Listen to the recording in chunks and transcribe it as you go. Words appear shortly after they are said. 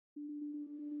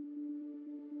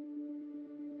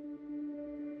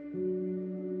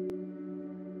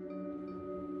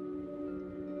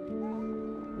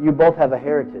You both have a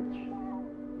heritage,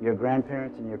 your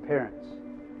grandparents and your parents.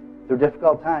 Through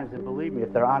difficult times, and believe me,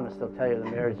 if they're honest, they'll tell you the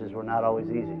marriages were not always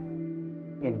easy.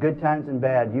 In good times and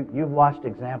bad, you've watched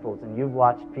examples and you've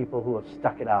watched people who have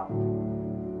stuck it out.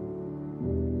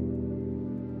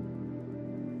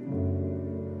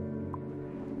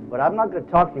 But I'm not going to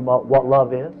talk to you about what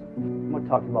love is. I'm going to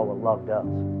talk to you about what love does.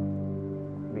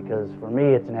 Because for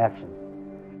me, it's an action.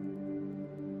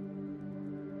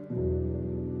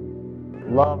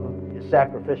 Love is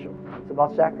sacrificial. It's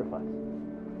about sacrifice.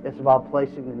 It's about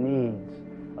placing the needs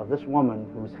of this woman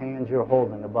whose hands you're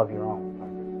holding above your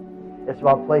own. It's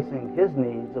about placing his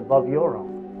needs above your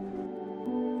own.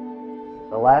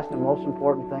 The last and most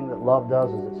important thing that love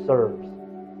does is it serves.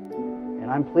 And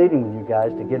I'm pleading with you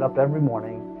guys to get up every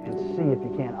morning and see if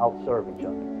you can't out-serve each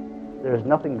other. There is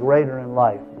nothing greater in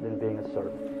life than being a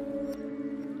servant.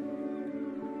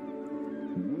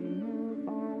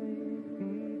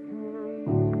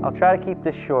 I'll try to keep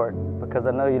this short because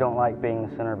I know you don't like being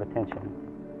the center of attention.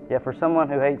 Yet for someone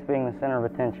who hates being the center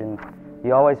of attention,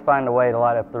 you always find a way to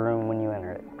light up the room when you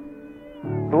enter it.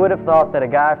 Who would have thought that a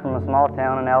guy from a small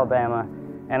town in Alabama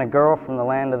and a girl from the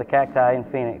land of the cacti in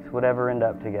Phoenix would ever end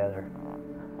up together?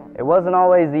 It wasn't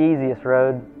always the easiest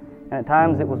road, and at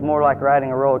times it was more like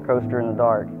riding a roller coaster in the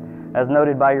dark, as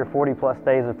noted by your 40-plus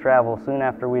days of travel soon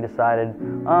after we decided,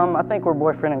 I think we're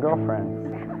boyfriend and girlfriend.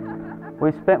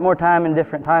 We've spent more time in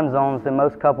different time zones than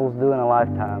most couples do in a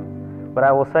lifetime, but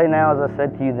I will say now, as I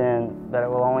said to you then, that it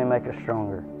will only make us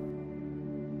stronger.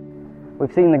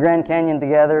 We've seen the Grand Canyon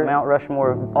together, Mount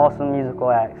Rushmore of awesome musical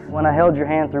acts. When I held your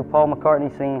hand through Paul McCartney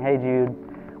singing Hey Jude,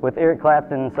 with Eric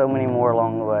Clapton and so many more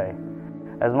along the way.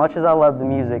 As much as I loved the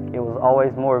music, it was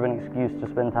always more of an excuse to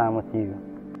spend time with you.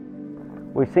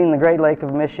 We've seen the Great Lake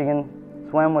of Michigan,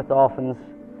 swam with dolphins,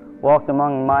 walked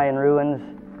among Mayan ruins,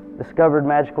 discovered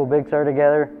magical Big Sur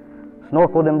together,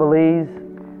 snorkeled in Belize,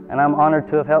 and I'm honored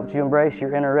to have helped you embrace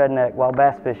your inner redneck while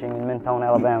bass fishing in Mentone,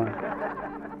 Alabama.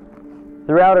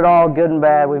 Throughout it all, good and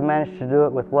bad, we've managed to do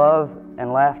it with love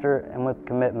and laughter and with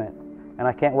commitment, and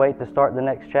I can't wait to start the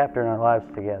next chapter in our lives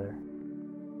together.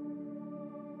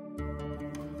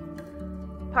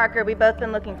 Parker, we've both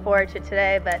been looking forward to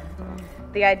today, but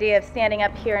the idea of standing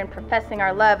up here and professing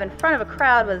our love in front of a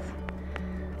crowd was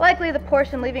likely the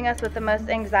portion leaving us with the most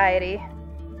anxiety.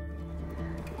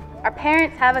 Our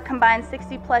parents have a combined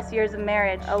 60-plus years of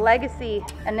marriage, a legacy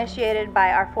initiated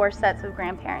by our 4 sets of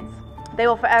grandparents. They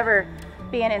will forever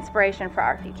be an inspiration for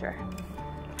our future,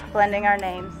 blending our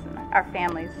names, our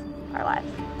families, our lives.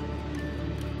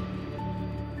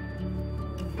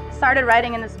 I started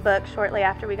writing in this book shortly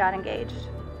after we got engaged,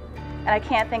 and I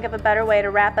can't think of a better way to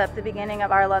wrap up the beginning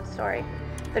of our love story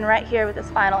than right here with this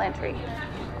final entry.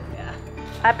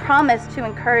 I promise to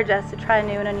encourage us to try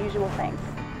new and unusual things.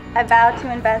 I vow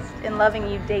to invest in loving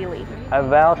you daily. I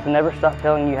vow to never stop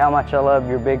telling you how much I love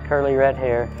your big curly red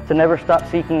hair, to never stop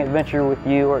seeking adventure with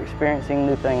you or experiencing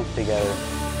new things together.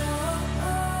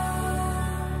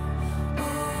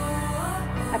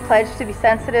 I pledge to be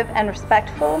sensitive and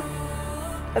respectful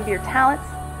of your talents,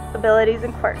 abilities,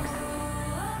 and quirks.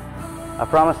 I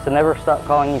promise to never stop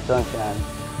calling you sunshine.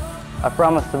 I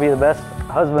promise to be the best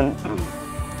husband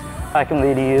I can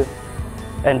be to you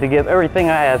and to give everything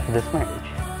I have to this marriage.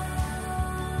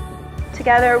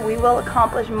 Together, we will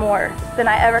accomplish more than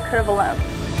I ever could have alone.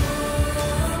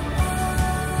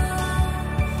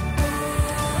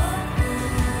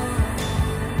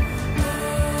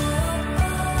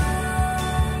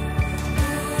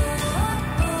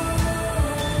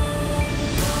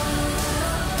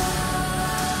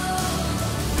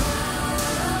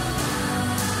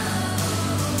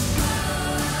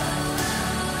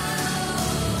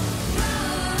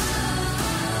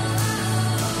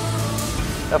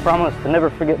 I promise to never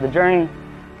forget the journey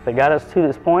that got us to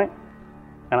this point,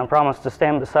 and I promise to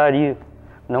stand beside you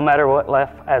no matter what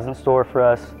life has in store for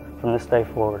us from this day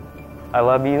forward. I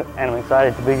love you, and I'm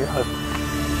excited to be your husband.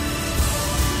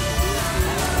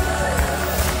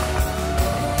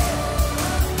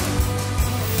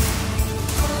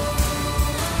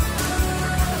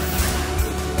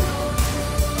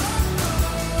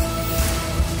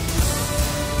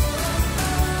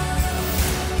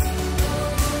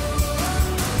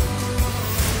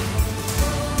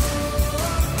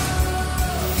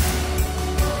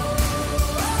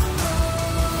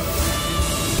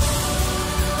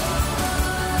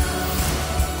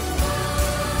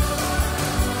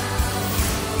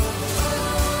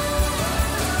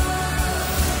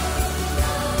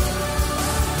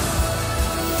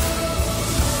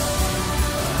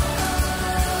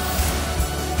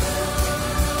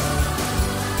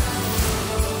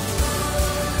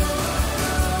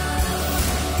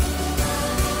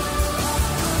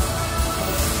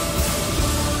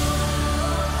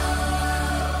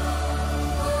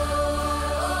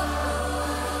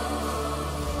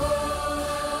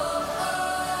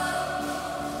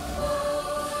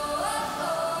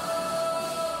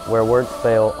 Where words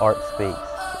fail, art speaks.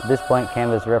 This blank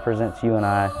canvas represents you and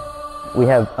I. We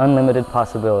have unlimited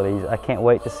possibilities. I can't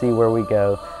wait to see where we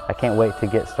go. I can't wait to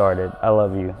get started. I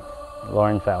love you.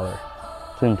 Lauren Fowler,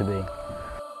 soon to be.